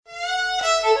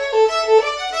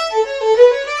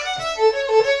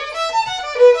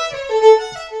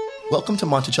Welcome to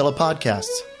Monticello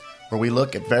Podcasts, where we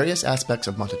look at various aspects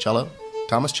of Monticello,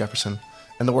 Thomas Jefferson,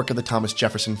 and the work of the Thomas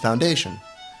Jefferson Foundation,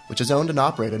 which has owned and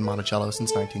operated Monticello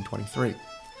since 1923.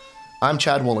 I'm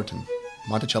Chad Woolerton,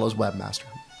 Monticello's webmaster.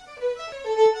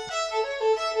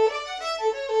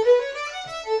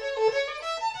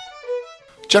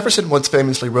 Jefferson once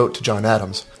famously wrote to John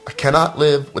Adams, "I cannot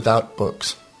live without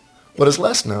books." What is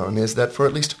less known is that for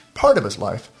at least part of his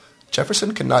life,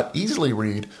 Jefferson could not easily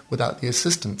read without the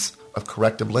assistance of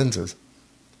corrective lenses.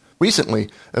 Recently,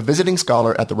 a visiting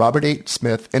scholar at the Robert H.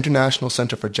 Smith International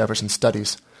Center for Jefferson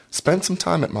Studies spent some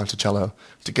time at Monticello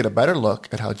to get a better look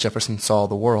at how Jefferson saw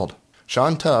the world.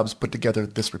 Sean Tubbs put together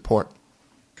this report.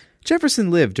 Jefferson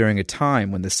lived during a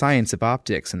time when the science of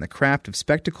optics and the craft of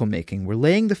spectacle making were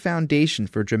laying the foundation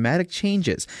for dramatic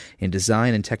changes in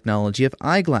design and technology of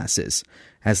eyeglasses.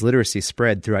 As literacy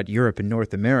spread throughout Europe and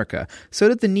North America, so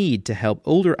did the need to help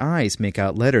older eyes make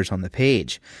out letters on the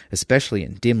page, especially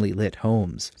in dimly lit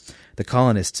homes. The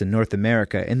colonists in North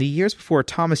America in the years before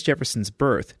Thomas Jefferson's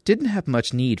birth didn't have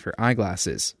much need for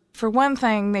eyeglasses. For one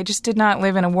thing, they just did not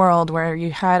live in a world where you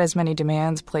had as many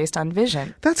demands placed on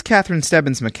vision. That's Catherine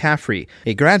Stebbins McCaffrey,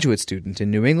 a graduate student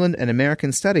in New England and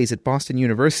American Studies at Boston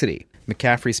University.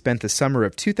 McCaffrey spent the summer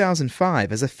of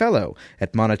 2005 as a fellow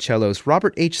at Monticello's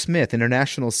Robert H. Smith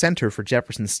International Center for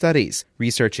Jefferson Studies,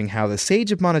 researching how the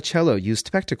sage of Monticello used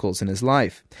spectacles in his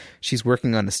life. She's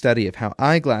working on a study of how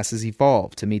eyeglasses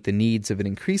evolved to meet the needs of an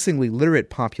increasingly literate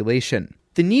population.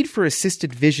 The need for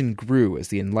assisted vision grew as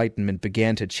the Enlightenment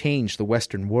began to change the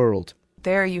Western world.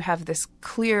 There you have this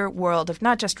clear world of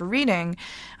not just reading,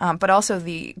 but also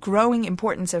the growing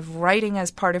importance of writing as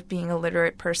part of being a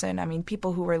literate person. I mean,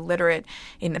 people who were literate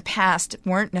in the past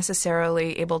weren't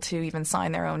necessarily able to even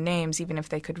sign their own names, even if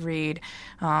they could read.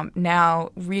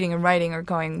 Now, reading and writing are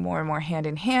going more and more hand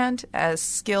in hand as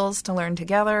skills to learn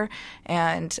together.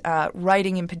 And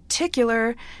writing in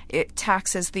particular, it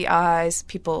taxes the eyes.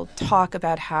 People talk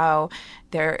about how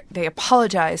they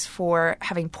apologize for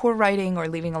having poor writing or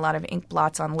leaving a lot of ink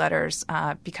blots on letters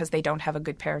because they don't have a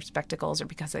good pair of spectacles or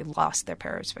because they lost their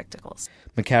pair of spectacles.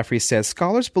 McCaffrey says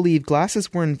scholars believe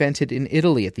glasses were invented in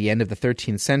Italy at the end of the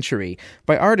 13th century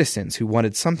by artisans who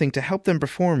wanted something to help them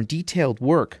perform detailed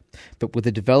work. But with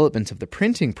the development of the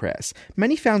printing press,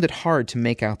 many found it hard to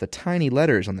make out the tiny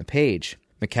letters on the page.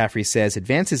 McCaffrey says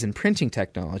advances in printing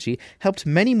technology helped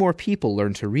many more people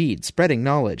learn to read, spreading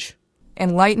knowledge.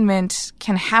 Enlightenment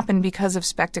can happen because of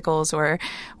spectacles, or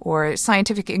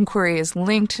scientific inquiry is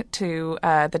linked to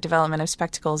the development of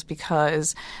spectacles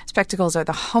because spectacles are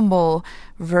the humble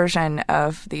version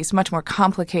of these much more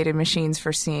complicated machines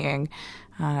for seeing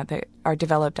that are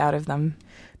developed out of them.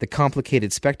 The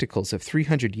complicated spectacles of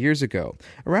 300 years ago,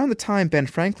 around the time Ben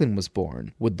Franklin was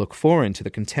born, would look foreign to the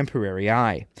contemporary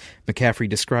eye. McCaffrey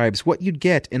describes what you'd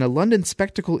get in a London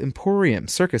spectacle emporium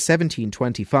circa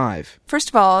 1725. First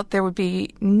of all, there would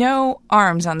be no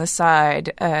arms on the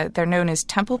side. They're known as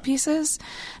temple pieces.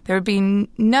 There would be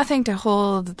nothing to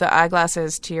hold the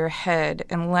eyeglasses to your head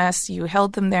unless you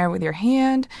held them there with your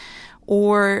hand,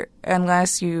 or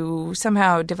unless you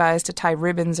somehow devised to tie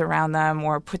ribbons around them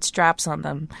or put straps on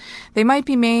them. They might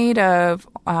be made of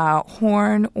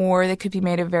horn, or they could be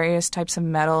made of various types of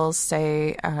metals,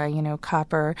 say,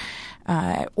 copper,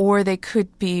 or they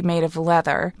could be made of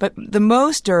leather. But the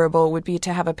most durable would be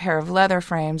to have a pair of leather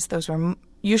frames. Those were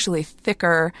usually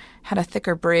thicker, had a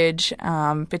thicker bridge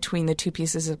between the two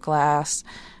pieces of glass.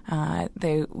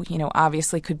 They,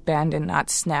 obviously could bend and not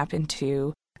snap in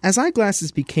two. As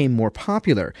eyeglasses became more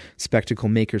popular, spectacle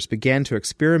makers began to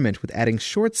experiment with adding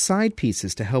short side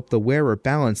pieces to help the wearer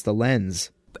balance the lens.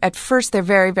 At first, they're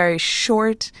very, very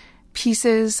short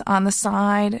pieces on the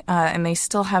side, and they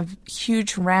still have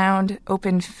huge, round,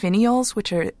 open finials,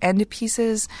 which are end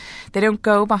pieces. They don't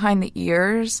go behind the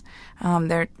ears.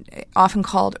 They're often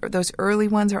called, those early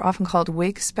ones are often called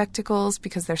wig spectacles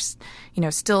because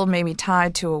they're, still maybe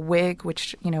tied to a wig,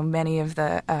 which, many of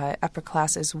the upper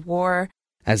classes wore.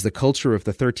 As the culture of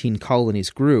the 13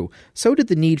 colonies grew, so did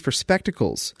the need for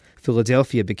spectacles.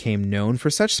 Philadelphia became known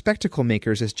for such spectacle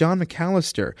makers as John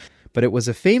McAllister, but it was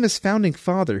a famous founding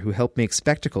father who helped make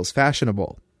spectacles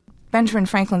fashionable. Benjamin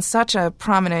Franklin's such a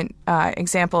prominent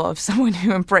example of someone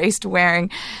who embraced wearing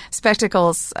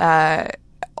spectacles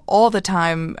all the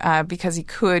time because he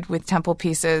could with temple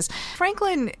pieces.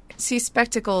 Franklin sees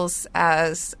spectacles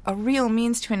as a real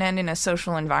means to an end in a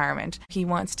social environment. He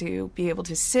wants to be able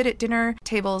to sit at dinner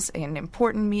tables in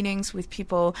important meetings with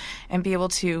people and be able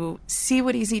to see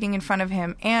what he's eating in front of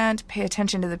him and pay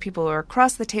attention to the people who are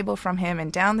across the table from him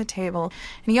and down the table.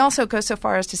 And he also goes so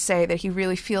far as to say that he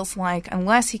really feels like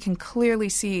unless he can clearly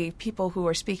see people who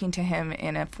are speaking to him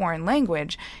in a foreign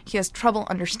language, he has trouble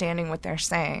understanding what they're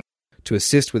saying. To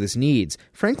assist with his needs,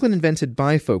 Franklin invented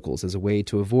bifocals as a way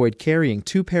to avoid carrying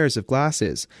 2 pairs of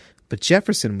glasses. But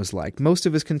Jefferson was like most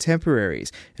of his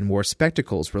contemporaries and wore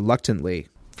spectacles reluctantly.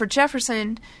 For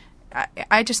Jefferson,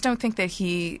 I just don't think that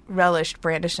he relished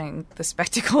brandishing the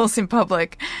spectacles in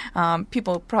public.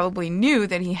 People probably knew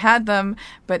that he had them,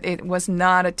 but it was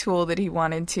not a tool that he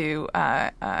wanted to,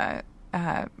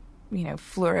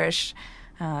 flourish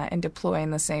and deploy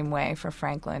in the same way for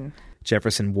Franklin.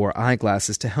 Jefferson wore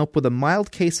eyeglasses to help with a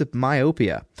mild case of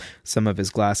myopia. Some of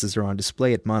his glasses are on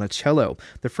display at Monticello,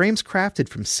 the frames crafted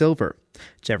from silver.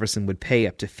 Jefferson would pay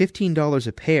up to $15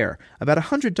 a pair, about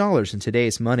 $100 in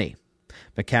today's money.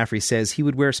 McCaffrey says he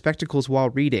would wear spectacles while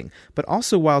reading, but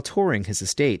also while touring his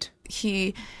estate.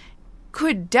 He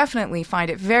could definitely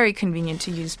find it very convenient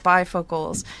to use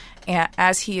bifocals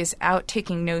as he is out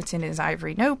taking notes in his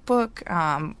ivory notebook,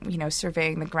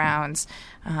 surveying the grounds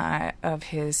of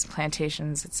his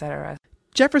plantations, etc.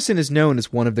 Jefferson is known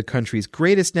as one of the country's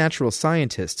greatest natural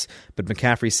scientists, but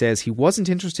McCaffrey says he wasn't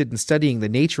interested in studying the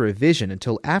nature of vision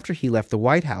until after he left the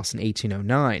White House in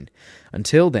 1809.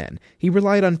 Until then, he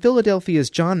relied on Philadelphia's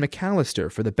John McAllister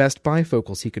for the best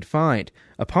bifocals he could find.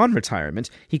 Upon retirement,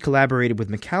 he collaborated with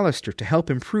McAllister to help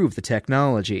improve the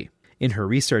technology. In her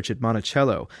research at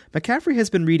Monticello, McCaffrey has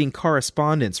been reading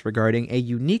correspondence regarding a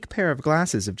unique pair of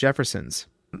glasses of Jefferson's,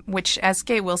 which, as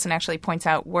Gay Wilson actually points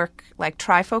out, work like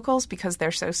trifocals because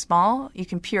they're so small. You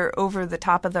can peer over the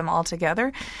top of them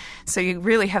altogether. So you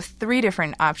really have 3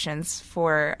 different options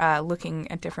for looking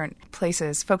at different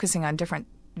places, focusing on different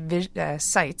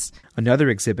sites. Another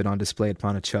exhibit on display at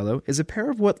Monticello is a pair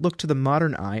of what look to the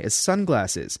modern eye as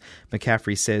sunglasses.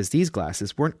 McCaffrey says these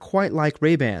glasses weren't quite like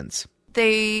Ray-Bans.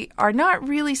 They are not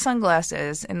really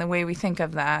sunglasses in the way we think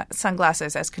of that,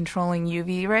 sunglasses as controlling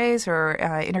UV rays or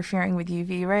interfering with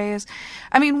UV rays.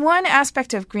 I mean, one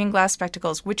aspect of green glass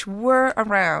spectacles, which were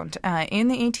around in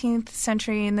the 18th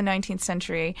century, in the 19th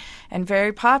century, and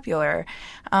very popular,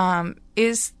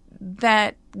 is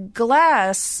that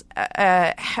glass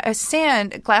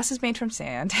is made from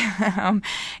sand,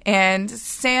 and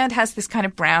sand has this kind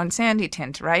of brown sandy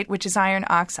tint, right, which is iron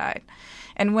oxide.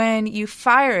 And when you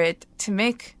fire it to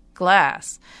make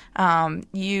glass,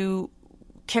 you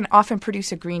can often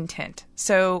produce a green tint.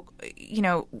 So,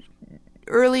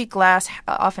 early glass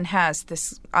often has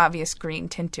this obvious green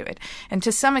tint to it. And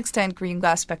to some extent, green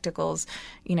glass spectacles,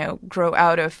 grow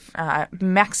out of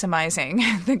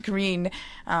maximizing the green.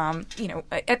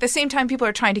 At the same time, people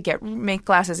are trying to make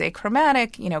glasses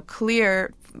achromatic,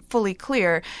 clear, fully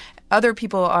clear. Other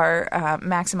people are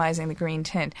maximizing the green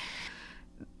tint.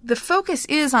 The focus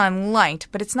is on light,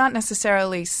 but it's not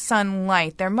necessarily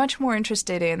sunlight. They're much more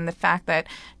interested in the fact that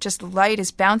just light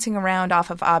is bouncing around off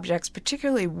of objects,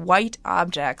 particularly white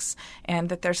objects, and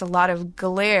that there's a lot of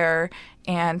glare,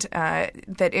 and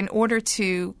that in order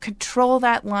to control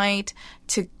that light,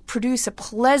 to produce a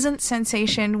pleasant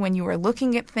sensation when you are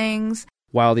looking at things.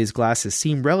 While these glasses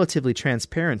seem relatively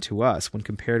transparent to us when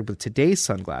compared with today's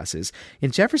sunglasses,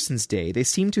 in Jefferson's day they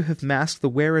seem to have masked the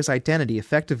wearer's identity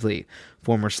effectively.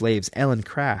 Former slaves Ellen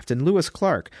Craft and Lewis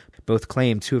Clark both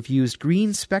claimed to have used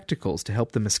green spectacles to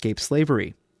help them escape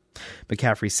slavery.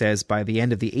 McCaffrey says by the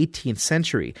end of the 18th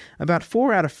century, about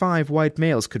 4 out of 5 white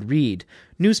males could read.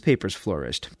 Newspapers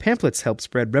flourished, pamphlets helped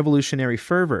spread revolutionary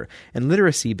fervor, and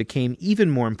literacy became even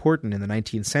more important in the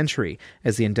 19th century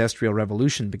as the Industrial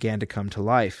Revolution began to come to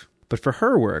life. But for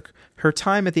her work, her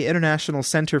time at the International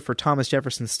Center for Thomas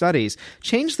Jefferson Studies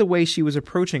changed the way she was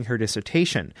approaching her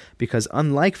dissertation, because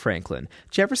unlike Franklin,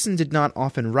 Jefferson did not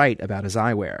often write about his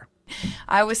eyewear.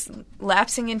 I was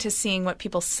lapsing into seeing what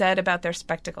people said about their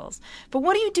spectacles. But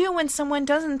what do you do when someone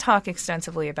doesn't talk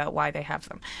extensively about why they have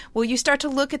them? Well, you start to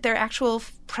look at their actual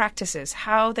practices,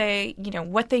 how they,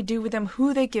 what they do with them,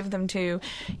 who they give them to,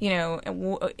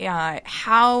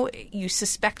 how you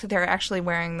suspect they're actually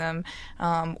wearing them,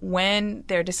 when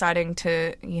they're deciding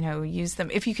to, use them.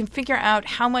 If you can figure out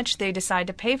how much they decide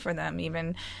to pay for them,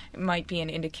 even, it might be an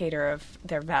indicator of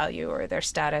their value or their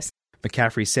status.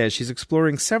 McCaffrey says she's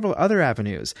exploring several other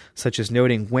avenues, such as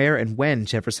noting where and when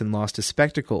Jefferson lost his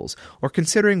spectacles, or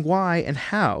considering why and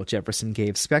how Jefferson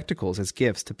gave spectacles as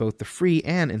gifts to both the free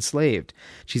and enslaved.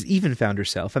 She's even found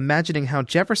herself imagining how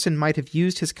Jefferson might have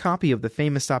used his copy of the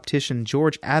famous optician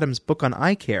George Adams' book on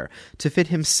eye care to fit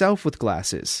himself with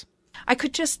glasses. I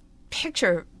could just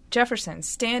picture Jefferson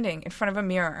standing in front of a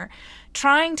mirror,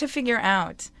 trying to figure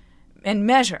out and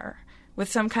measure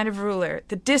with some kind of ruler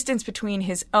the distance between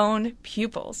his own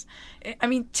pupils. I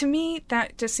mean, to me,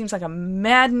 that just seems like a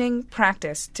maddening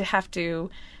practice to have to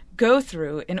go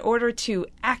through in order to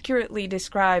accurately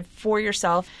describe for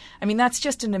yourself. I mean, that's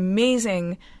just an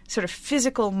amazing sort of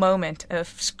physical moment of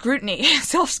scrutiny,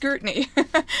 self-scrutiny,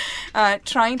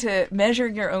 trying to measure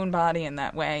your own body in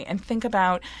that way and think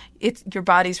about your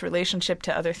body's relationship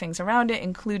to other things around it,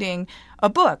 including a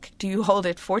book. Do you hold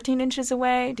it 14 inches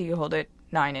away? Do you hold it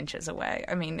 9 inches away?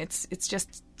 I mean, it's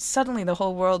just suddenly the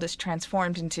whole world is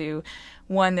transformed into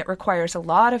one that requires a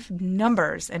lot of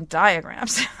numbers and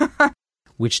diagrams.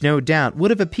 Which no doubt would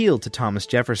have appealed to Thomas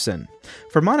Jefferson.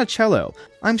 For Monticello,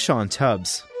 I'm Sean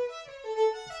Tubbs.